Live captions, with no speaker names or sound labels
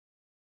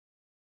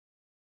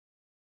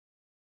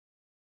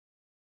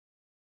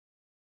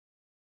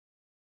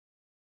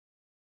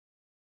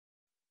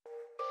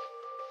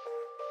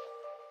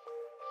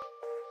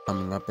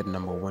Coming up at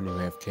number 1, we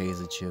have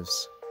Kaizer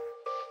Chiefs.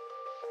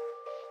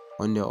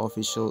 On their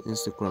official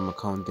Instagram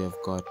account, they've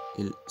got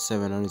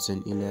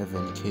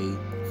 711k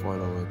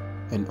followers,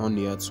 and on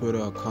their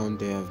Twitter account,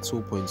 they have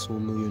 2.2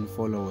 million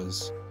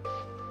followers.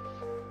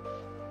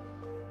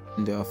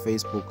 On their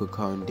Facebook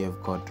account,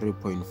 they've got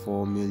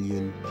 3.4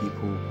 million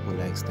people who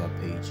likes their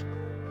page.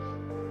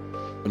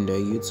 On their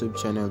YouTube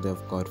channel,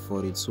 they've got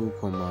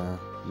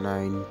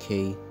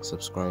 42.9k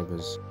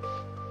subscribers.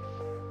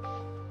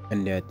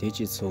 And their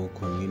digital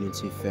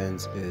community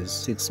fans is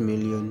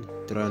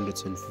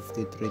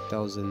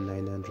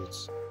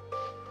 6,353,900.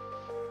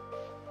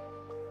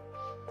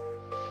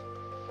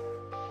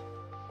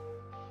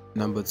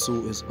 Number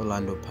 2 is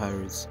Orlando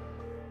Pirates.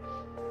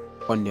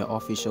 On their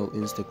official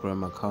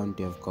Instagram account,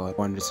 they've got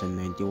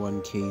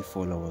 191k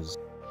followers.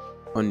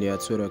 On their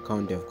Twitter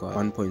account, they've got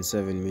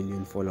 1.7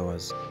 million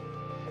followers.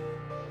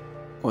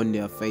 On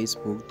their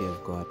Facebook,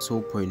 they've got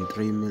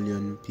 2.3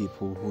 million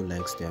people who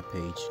likes their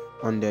page.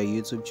 On their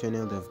YouTube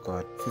channel, they've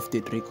got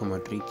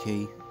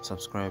 53.3k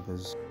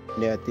subscribers.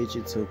 Their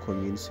digital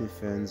community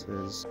fans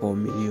is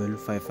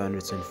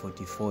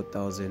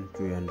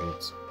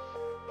 4,544,300.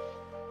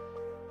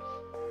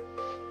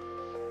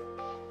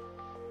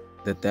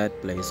 The third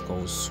place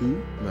goes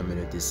to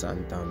Mamelodi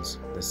Sundowns,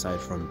 the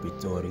side from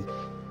Pretoria.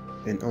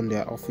 And on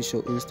their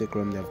official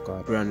Instagram, they've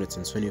got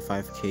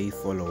 325k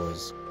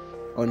followers.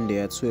 On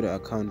their Twitter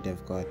account,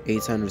 they've got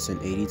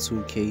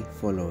 882k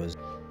followers.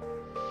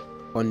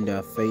 On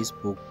their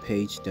Facebook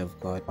page, they've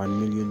got 1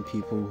 million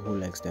people who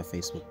likes their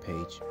Facebook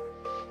page.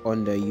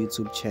 On their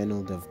YouTube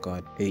channel, they've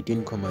got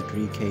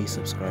 18.3k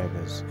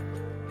subscribers.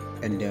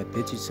 And their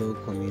digital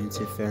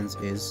community fans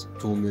is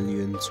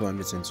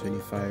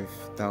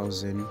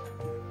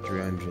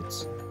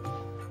 2,225,300.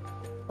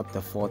 Up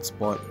the fourth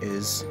spot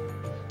is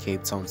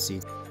Cape Town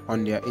City.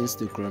 On their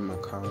Instagram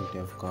account,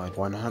 they've got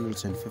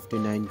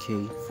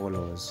 159k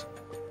followers.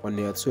 On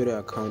their Twitter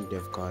account,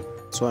 they've got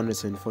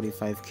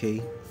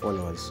 245k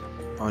followers.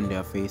 On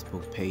their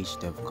Facebook page,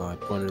 they've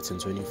got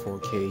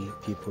 124k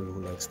people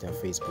who likes their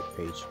Facebook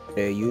page.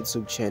 Their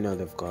YouTube channel,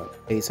 they've got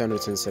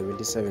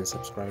 877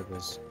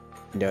 subscribers.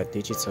 Their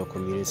digital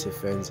community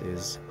fans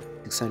is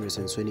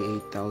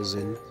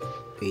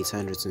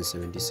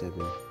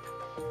 628,877.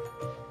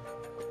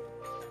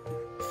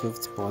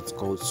 Fifth spot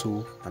goes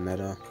to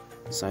another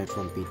side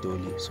from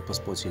Pretoria,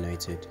 SuperSport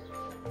United.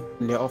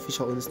 On their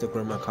official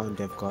Instagram account,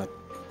 they've got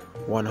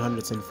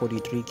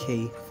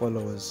 143k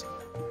followers.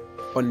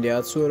 On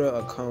their Twitter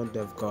account,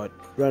 they've got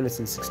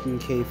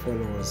 316k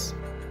followers.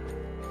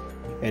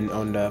 And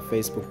on their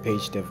Facebook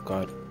page, they've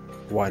got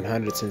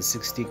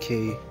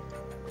 160k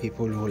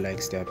people who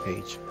likes their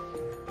page.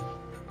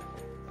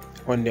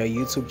 On their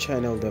YouTube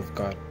channel, they've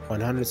got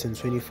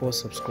 124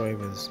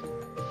 subscribers.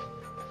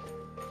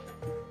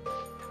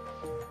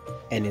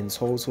 And in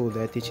total,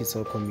 their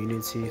digital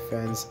community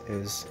fans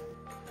is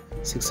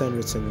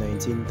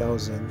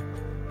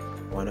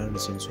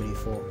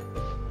 619,124.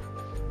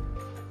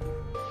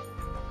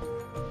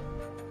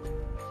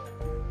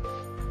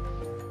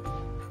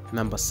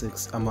 Number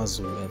 6,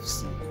 Amazulu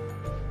FC.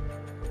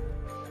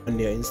 On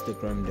their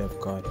Instagram, they've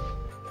got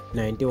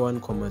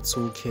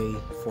 91.2k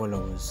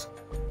followers.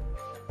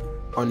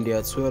 On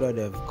their Twitter,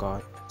 they've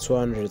got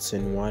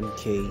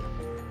 201k.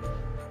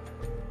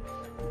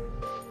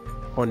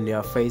 On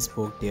their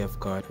Facebook, they've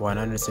got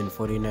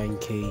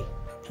 149k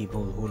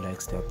people who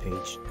likes their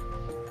page.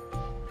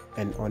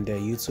 And on their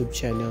YouTube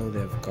channel,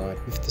 they've got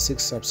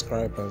 56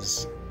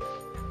 subscribers.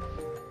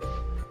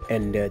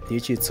 And their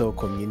digital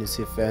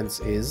community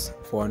fans is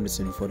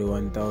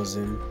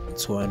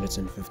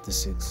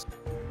 441,256.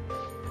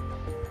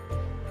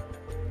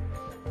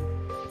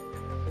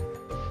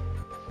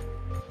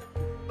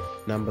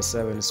 Number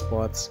 7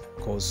 spot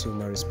goes to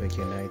Maritzburg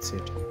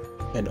United.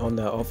 And on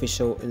their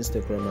official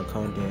Instagram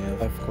account, they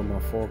have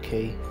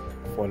 5.4k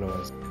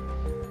followers.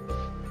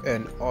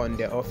 And on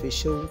their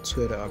official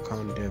Twitter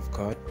account, they've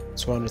got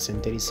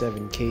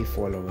 237k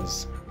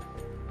followers.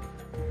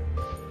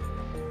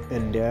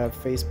 And their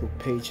Facebook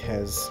page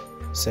has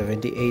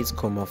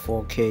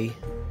 78.4k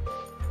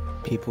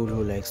people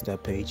who likes their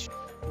page.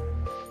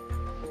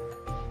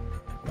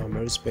 Now,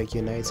 Maritzburg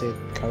United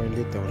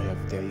currently don't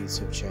have their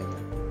YouTube channel.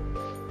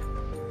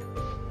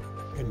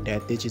 And their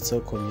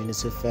digital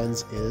community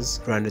fans is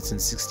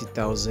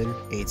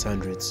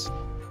 360,800.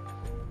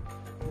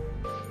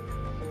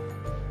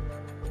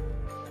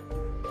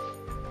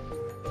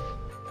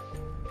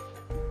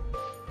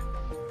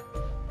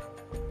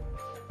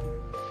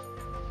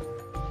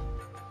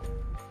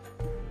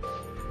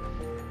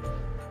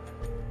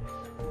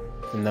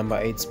 The number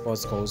 8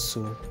 spot goes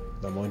to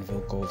the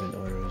Montville Golden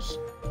Arrows.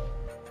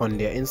 On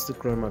their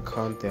Instagram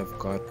account, they've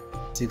got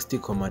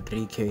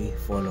 60.3k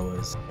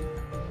followers.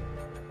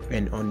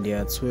 And on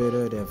their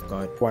Twitter, they've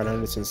got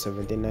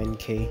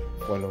 179k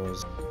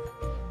followers.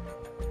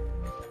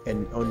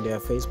 And on their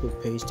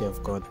Facebook page,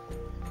 they've got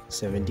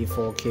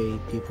 74k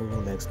people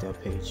who likes their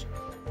page.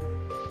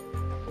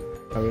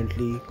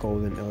 Currently,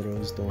 Golden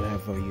Arrows don't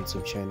have a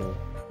YouTube channel.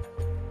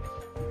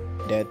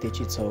 Their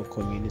digital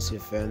community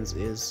fans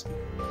is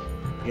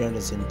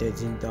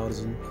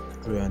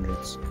 313,300.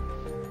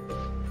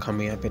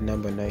 Coming up at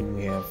number 9,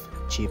 we have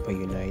Cheaper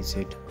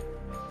United.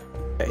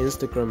 Their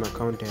Instagram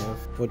account, they have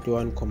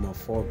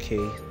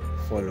 41.4k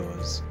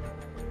followers.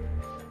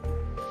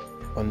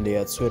 On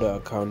their Twitter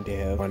account, they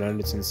have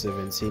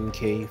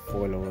 117k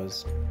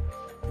followers.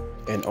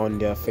 And on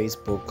their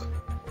Facebook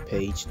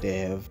page, they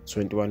have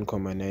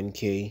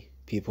 21.9k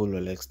people who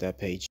likes their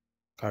page.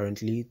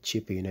 Currently,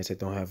 Cheaper United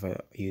don't have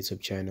a YouTube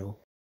channel.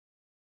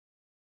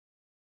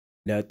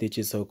 Their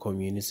digital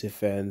community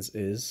fans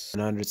is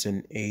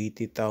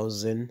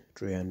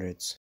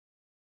 180,300.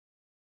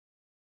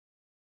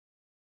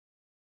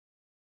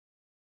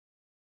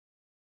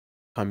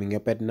 Coming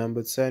up at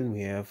number 10,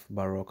 we have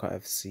Baroka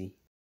FC.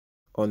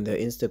 On their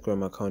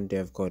Instagram account,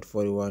 they've got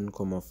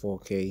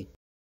 41.4k.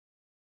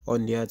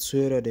 On their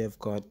Twitter, they've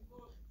got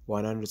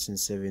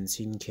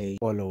 117k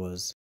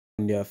followers.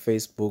 On their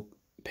Facebook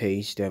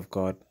page, they've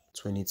got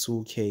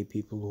 22k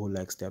people who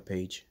likes their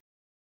page.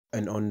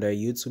 And on their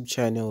YouTube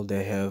channel,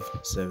 they have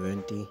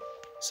 70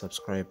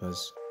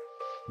 subscribers.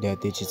 Their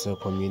digital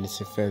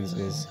community fans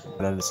is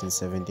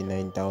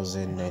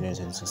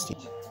 179,960.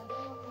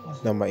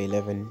 Number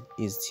 11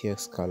 is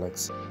TX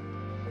Galaxy.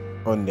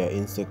 On their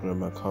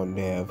Instagram account,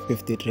 they have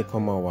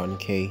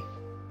 53.1k.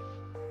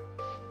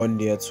 On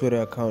their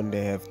Twitter account,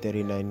 they have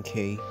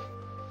 39k.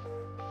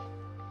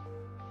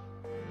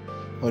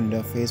 On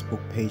their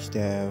Facebook page,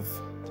 they have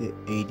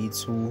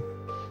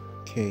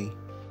 82k.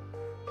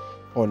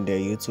 On their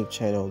YouTube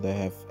channel, they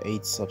have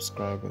 8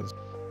 subscribers.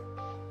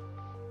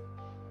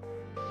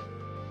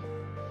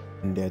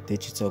 And their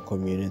digital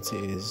community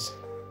is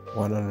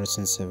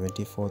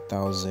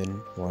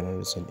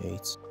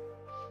 174,108.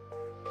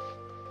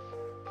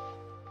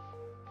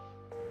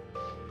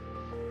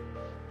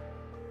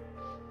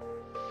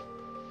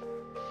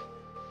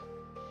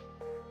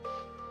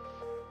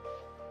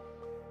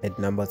 At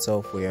number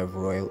 12, we have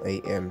Royal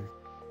AM.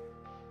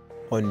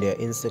 On their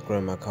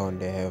Instagram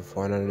account, they have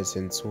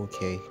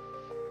 102k.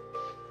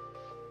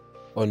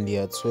 On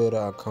their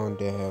Twitter account,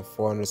 they have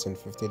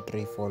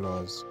 453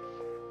 followers.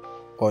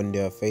 On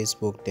their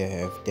Facebook, they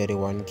have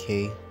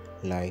 31k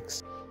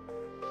likes.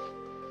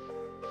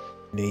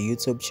 On their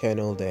YouTube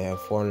channel, they have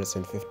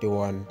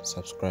 451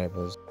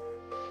 subscribers.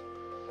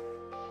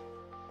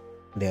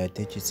 Their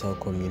digital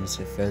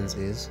community fans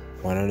is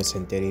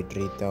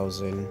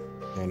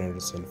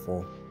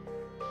 133,904.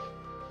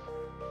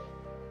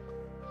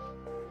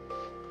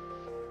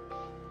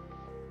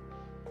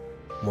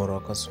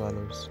 Morocco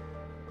Swallows.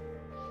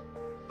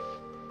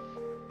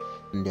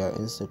 On their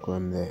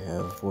Instagram, they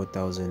have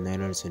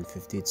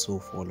 4,952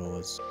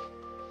 followers.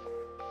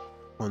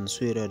 On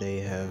Twitter, they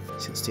have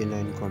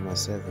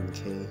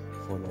 69.7k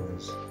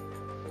followers.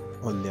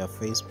 On their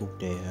Facebook,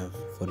 they have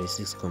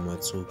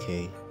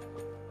 46.2k.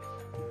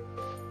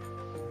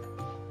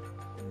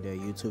 On their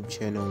YouTube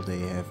channel, they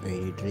have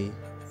 83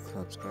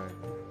 subscribers.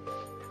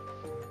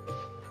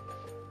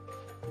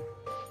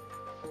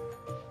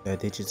 Their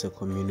digital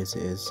community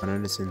is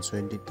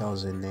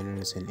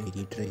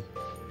 120,983.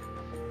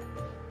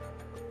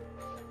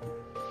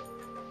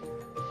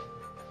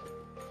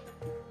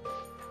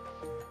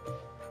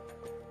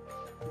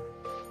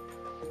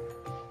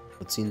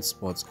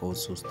 Sports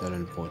goes to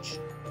Stellenbosch.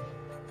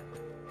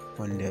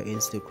 On their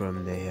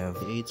Instagram, they have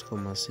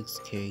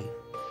 8.6k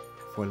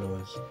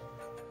followers.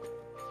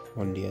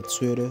 On their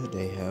Twitter,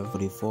 they have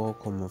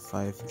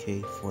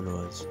 44.5k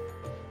followers.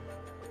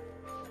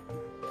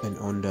 And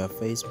on their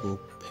Facebook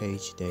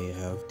page, they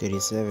have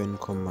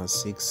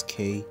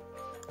 37.6k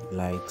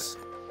likes.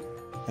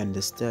 And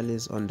the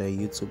Stellies on their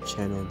YouTube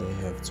channel, they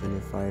have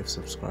 25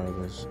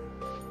 subscribers.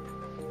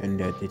 And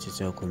their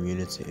digital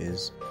community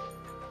is.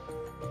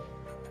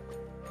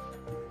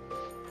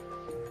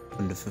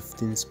 On the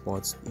 15th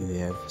spot, you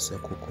have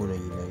Sekhukhune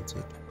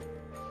United.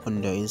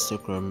 On their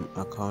Instagram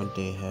account,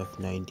 they have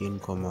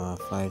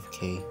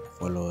 19.5k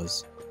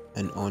followers.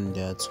 And on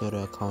their Twitter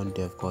account,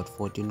 they've got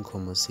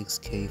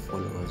 14.6k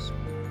followers.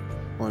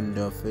 On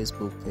their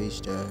Facebook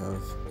page, they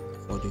have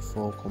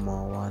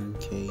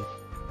 44.1k.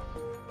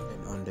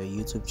 And on their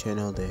YouTube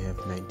channel, they have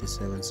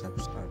 97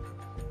 subscribers.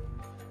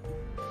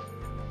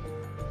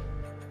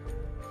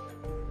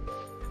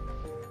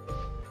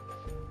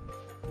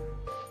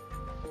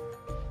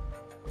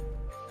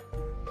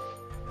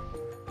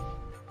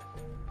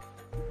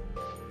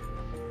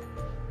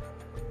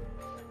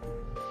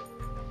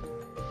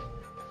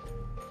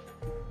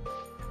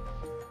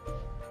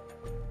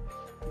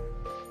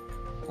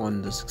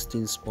 On the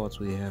 16th spot,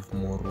 we have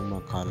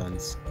Moruma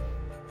Kalans.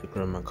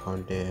 Instagram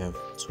account, they have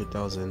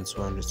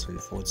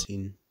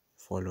 2,214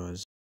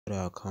 followers.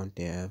 Twitter account,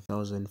 they have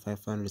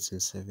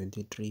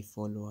 1,573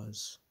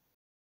 followers.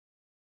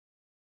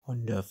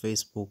 On their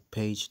Facebook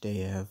page, they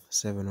have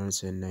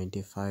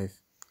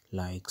 795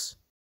 likes.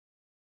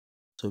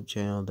 YouTube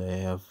channel, they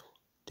have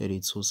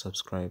 32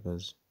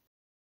 subscribers.